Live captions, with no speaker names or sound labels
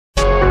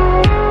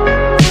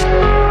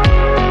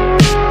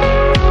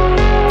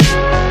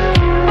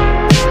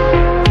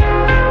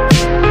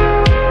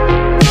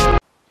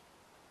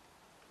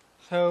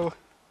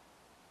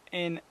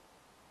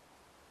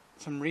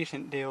some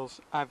recent deals,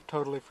 I've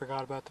totally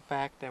forgot about the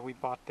fact that we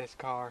bought this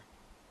car,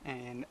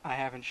 and I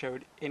haven't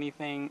showed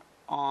anything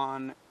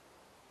on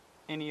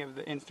any of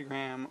the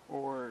Instagram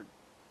or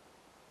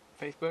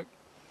Facebook.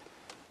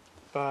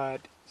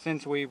 But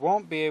since we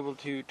won't be able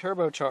to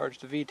turbocharge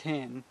the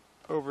V10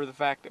 over the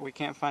fact that we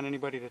can't find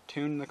anybody to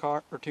tune the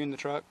car or tune the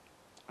truck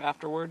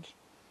afterwards,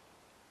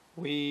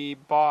 we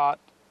bought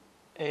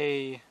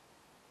a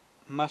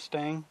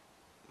Mustang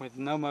with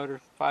no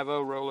motor,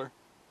 5.0 roller,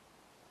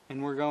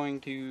 and we're going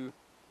to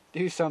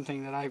do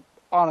something that I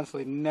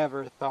honestly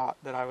never thought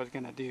that I was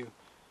going to do,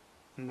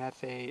 and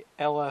that's a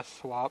LS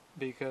swap,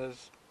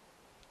 because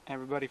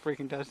everybody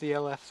freaking does the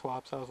LS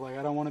swaps. I was like,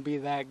 I don't want to be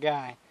that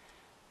guy,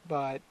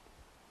 but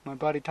my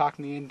buddy talked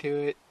me into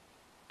it,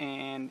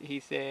 and he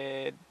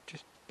said,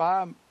 just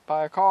buy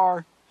a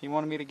car. He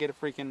wanted me to get a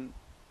freaking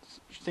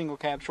single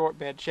cab short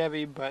bed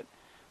Chevy, but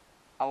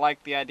I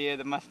like the idea of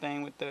the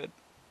Mustang with the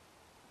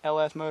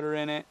LS motor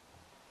in it.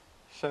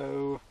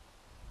 So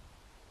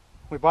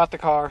we bought the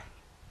car,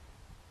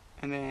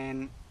 and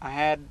then I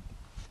had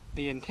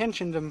the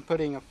intentions of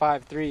putting a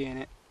 5.3 in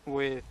it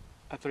with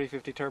a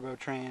 350 turbo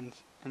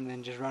trans, and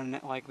then just running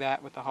it like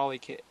that with the Holley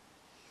kit.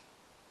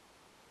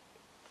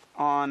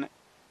 On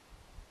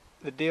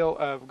the deal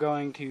of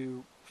going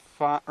to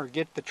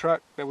get the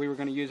truck that we were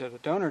going to use as a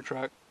donor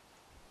truck,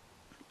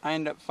 I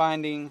ended up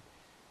finding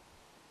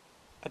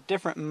a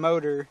different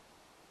motor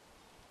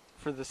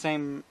for the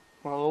same,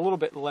 well, a little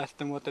bit less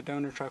than what the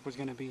donor truck was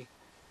going to be.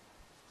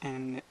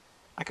 And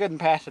I couldn't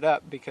pass it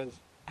up, because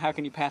how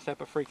can you pass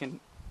up a freaking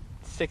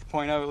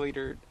 6.0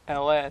 liter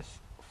LS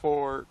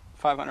for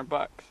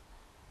 $500?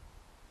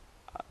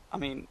 I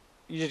mean,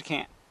 you just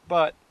can't.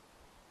 But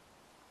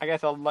I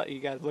guess I'll let you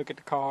guys look at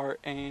the car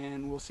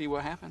and we'll see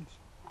what happens.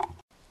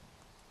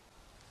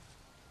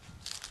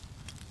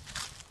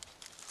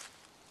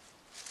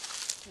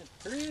 It's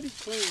pretty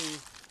clean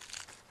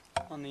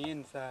on the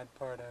inside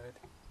part of it.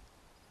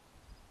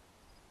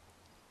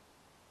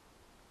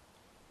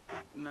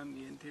 None of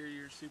the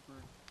interior is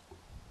super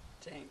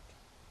tanked.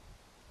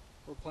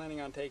 We're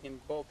planning on taking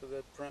both of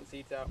the front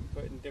seats out and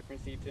putting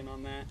different seats in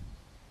on that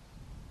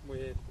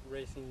with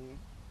racing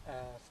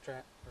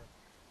strap or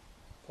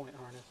point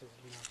harnesses,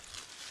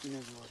 you know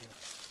the order.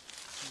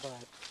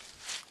 But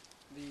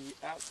the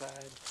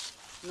outside,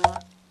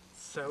 not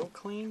so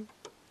clean.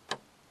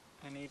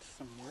 It needs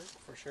some work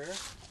for sure.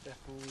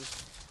 Definitely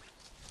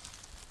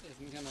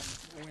isn't gonna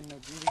win no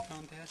beauty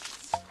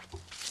contests.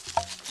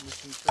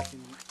 Missing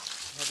freaking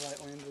headlight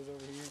lenses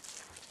over here.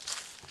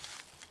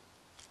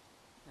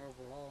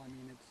 Overall, I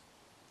mean,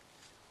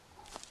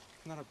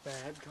 it's not a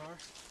bad car.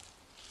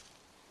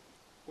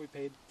 We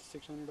paid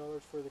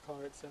 $600 for the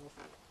car itself.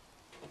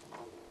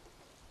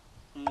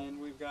 And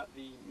we've got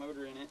the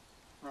motor in it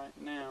right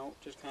now,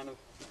 just kind of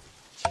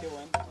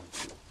chilling,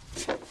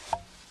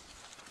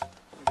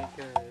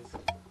 because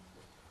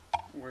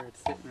where it's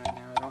sitting right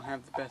now, I don't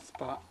have the best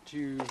spot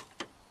to.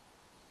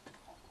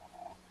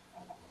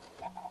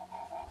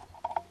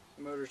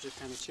 The motor's just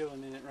kind of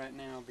chilling in it right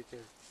now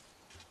because,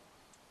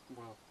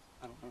 well,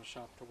 I don't have a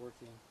shop to work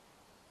in.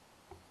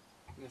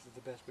 This is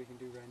the best we can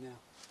do right now.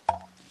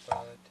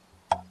 But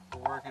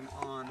we're working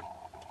on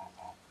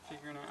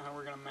figuring out how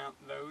we're going to mount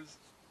those,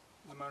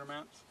 the motor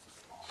mounts.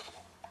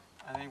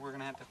 I think we're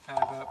going to have to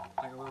fab up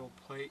like a little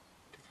plate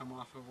to come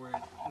off of where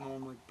it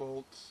normally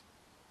bolts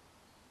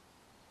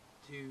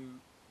to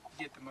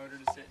get the motor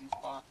to sit in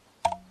spot.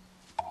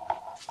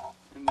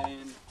 And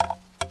then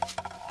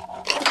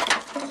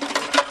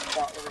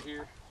spot over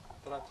here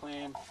that I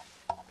plan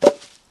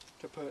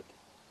to put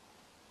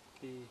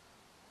the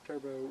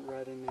turbo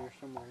right in there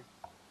somewhere.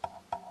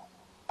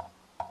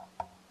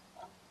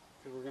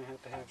 Because we're going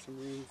to have some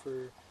room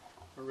for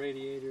a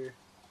radiator.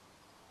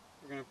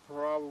 We're going to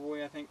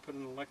probably, I think, put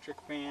an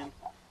electric fan.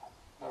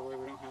 That way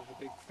we don't have the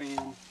big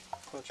fan,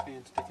 clutch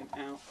fan sticking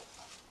out.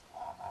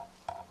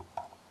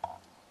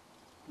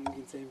 And we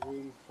can save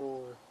room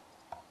for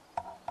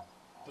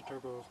the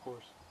turbo, of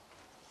course.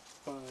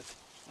 But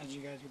as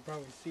you guys can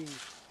probably see,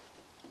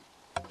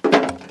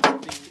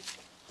 the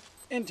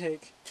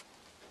intake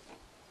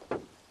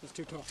is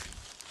too tall.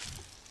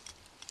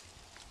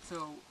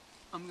 So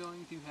I'm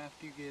going to have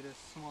to get a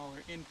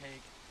smaller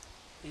intake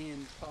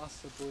and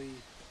possibly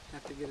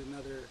have to get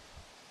another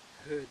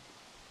hood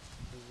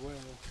as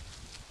well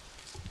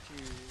to,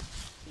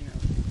 you know,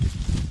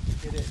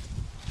 get it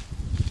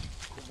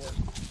to work.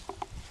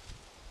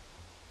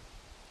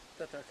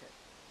 That's okay.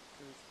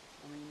 Because,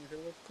 I mean, if it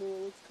looks cool,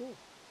 it looks cool.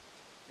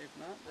 If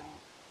not, then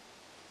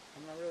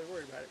I'm not really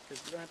worried about it,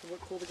 because you don't have to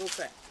look cool to go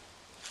fast.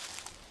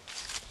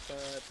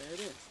 But there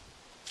it is.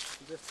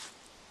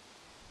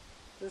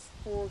 Just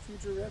for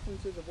future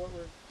references of what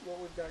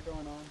we've got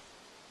going on.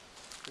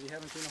 Because you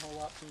haven't seen a whole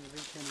lot from the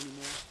V10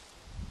 anymore.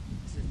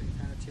 It's just been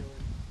kind of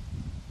chilling.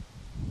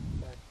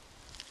 But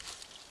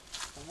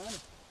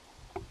alright.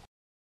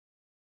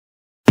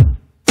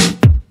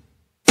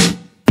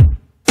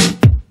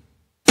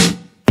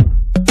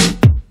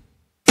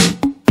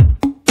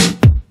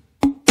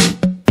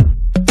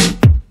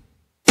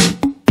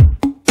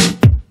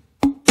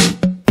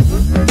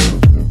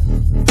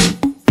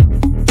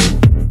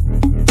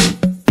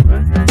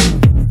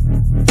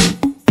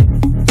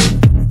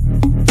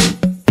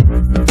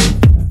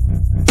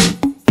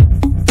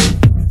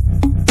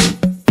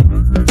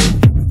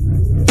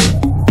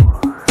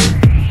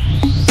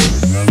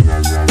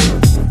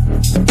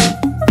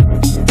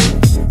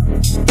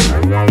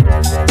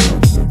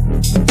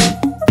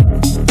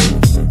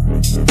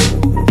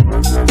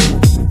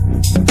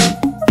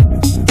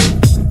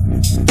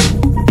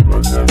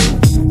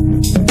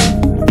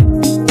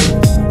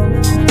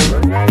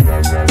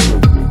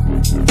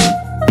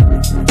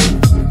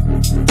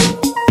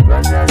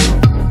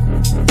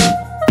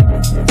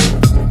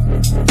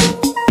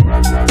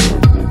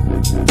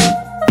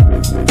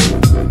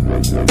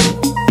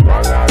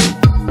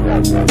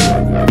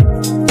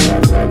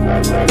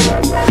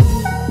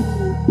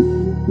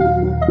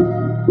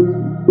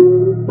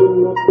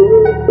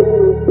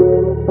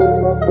 Alrighty,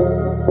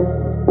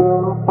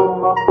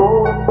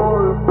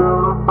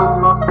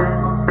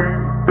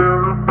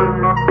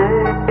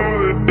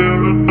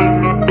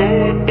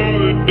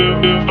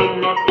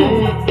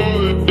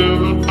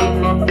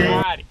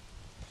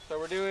 so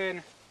we're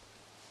doing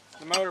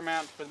the motor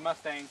mounts for the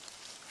Mustang,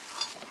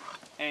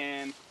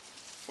 and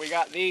we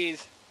got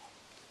these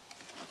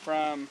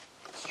from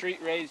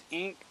Street Raised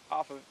Inc.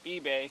 off of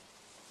eBay.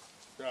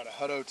 They're out of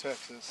Hutto,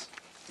 Texas.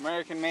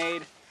 American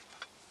made.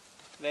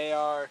 They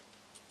are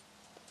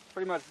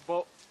pretty much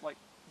bolt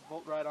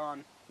right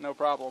on, no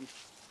problem.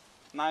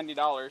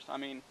 $90. I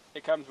mean,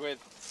 it comes with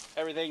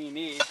everything you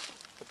need to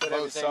put Both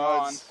everything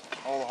sides,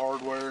 all the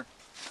hardware.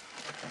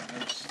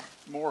 There's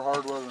more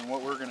hardware than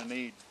what we're gonna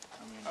need.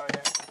 Oh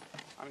yeah.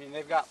 I mean,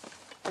 they've got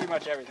pretty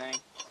much everything.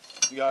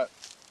 You got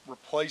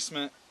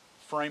replacement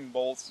frame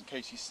bolts in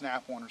case you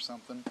snap one or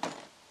something.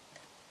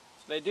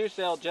 They do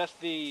sell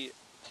just the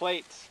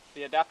plates,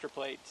 the adapter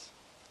plates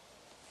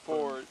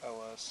for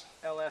LS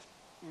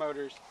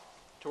motors,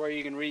 to where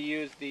you can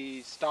reuse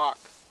the stock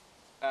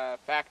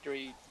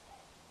factory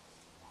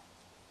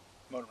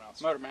motor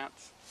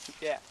mounts.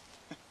 Yeah.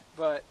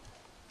 But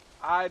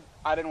I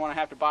didn't want to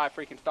have to buy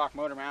freaking stock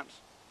motor mounts,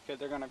 because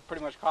they're going to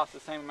pretty much cost the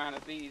same amount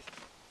as these.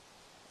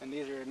 And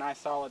these are a nice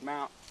solid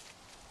mount.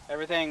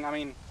 Everything, I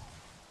mean,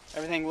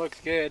 everything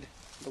looks good.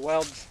 The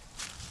welds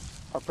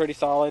are pretty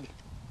solid.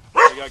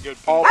 They got good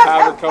All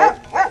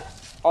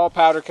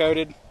powder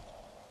coated.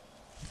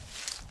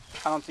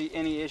 I don't see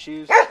any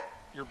issues.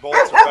 Your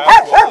bolts are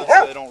back welded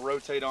so they don't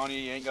rotate on you.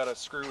 You ain't got to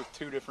screw with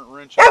two different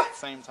wrenches at the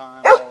same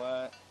time, all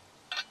that.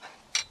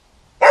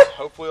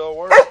 Hopefully it'll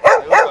work.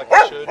 They look like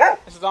it should.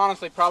 This is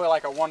honestly probably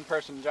like a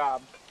one-person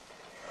job.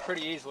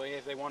 Pretty easily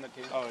if they wanted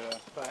to. Oh yeah.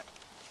 But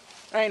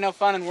there ain't no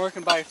fun in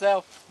working by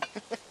yourself.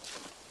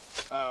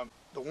 The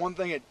one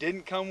thing it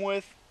didn't come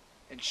with,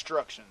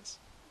 instructions.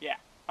 Yeah,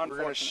 we're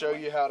going to show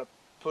you how to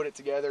put it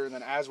together, and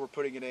then as we're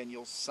putting it in,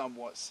 you'll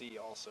somewhat see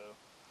also.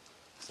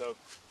 So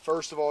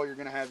first of all, you're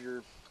going to have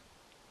your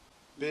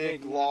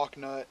big lock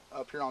nut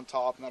up here on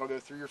top, and that'll go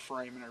through your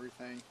frame and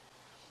everything.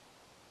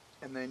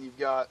 And then you've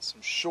got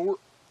some short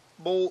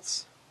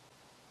bolts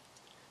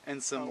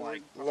and some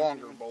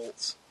longer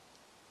bolts.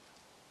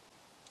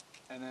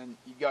 And then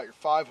you've got your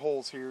 5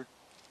 holes here.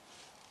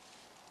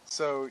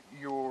 So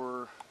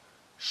your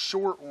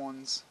short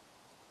ones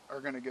are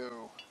going to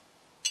go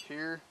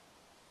here.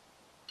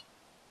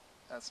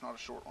 That's not a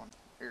short one.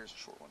 Here's a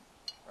short one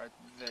right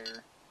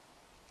there.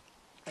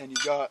 And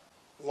you've got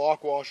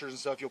lock washers and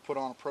stuff you'll put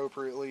on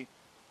appropriately.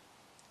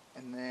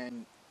 And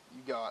then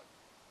you got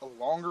a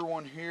longer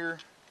one here,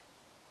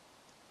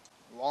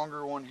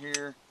 longer one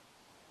here,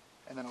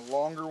 and then a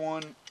longer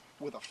one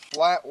with a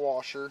flat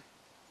washer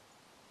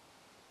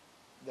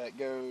that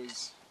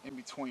goes in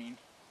between.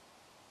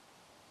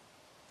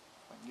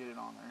 If I can get it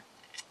on there.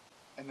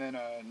 And then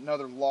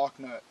another lock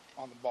nut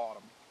on the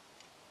bottom.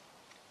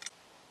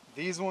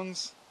 These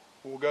ones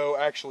will go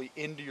actually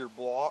into your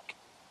block,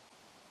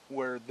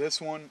 where this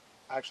one,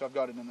 actually I've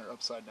got it in there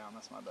upside down,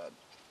 that's my bad.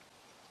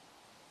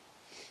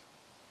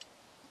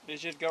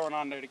 It's just going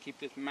on there to keep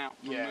this mount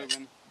from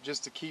moving.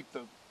 Just to keep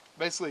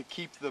basically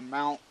keep the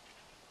mount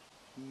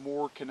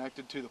more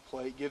connected to the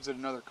plate, gives it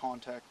another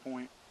contact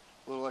point,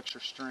 a little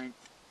extra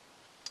strength.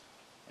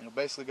 And it'll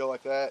basically go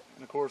like that.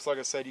 And of course, like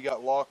I said, you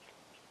got lock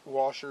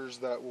washers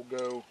that will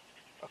go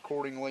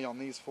accordingly on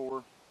these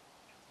 4.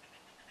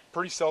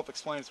 Pretty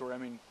self-explanatory. I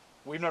mean,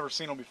 we've never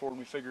seen them before and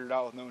we figured it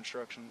out with no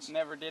instructions.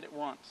 Never did it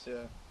once.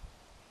 Yeah.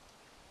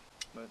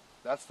 But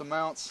that's the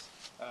mounts.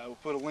 We'll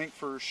put a link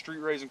for Street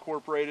Raised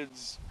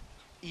Incorporated's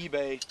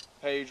eBay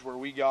page where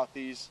we got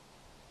these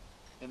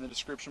in the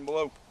description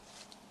below.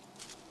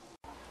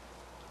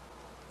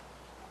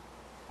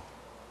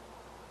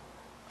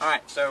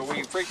 Alright, so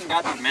we freaking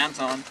got these mounts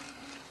on,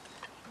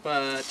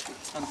 but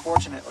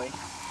unfortunately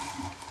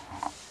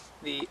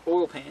the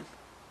oil pan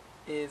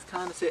is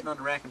kind of sitting on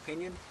the rack and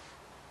pinion.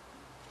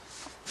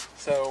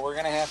 So we're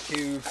going to have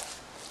to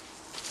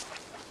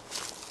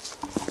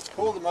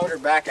pull the motor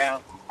back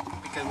out,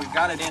 because we've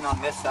got it in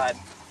on this side,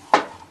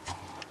 but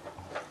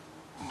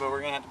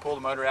we're going to have to pull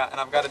the motor out, and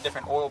I've got a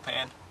different oil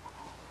pan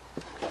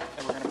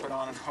that we're going to put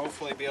on and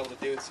hopefully be able to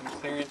do some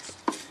clearance.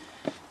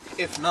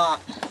 If not,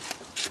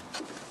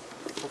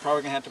 we're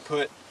probably going to have to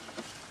put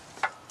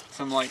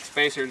some like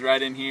spacers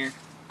right in here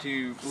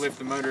to lift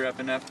the motor up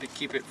enough to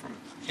keep it from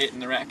hitting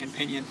the rack and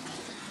pinion.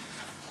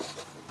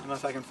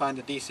 Unless I can find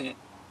a decent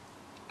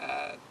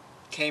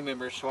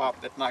K-member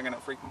swap that's not going to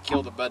freaking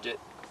kill the budget.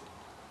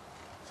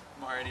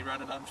 I'm already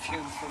running on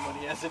fumes for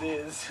money as it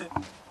is.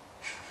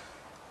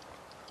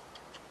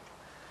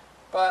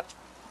 But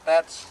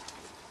that's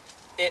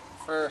it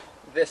for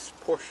this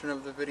portion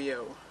of the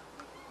video.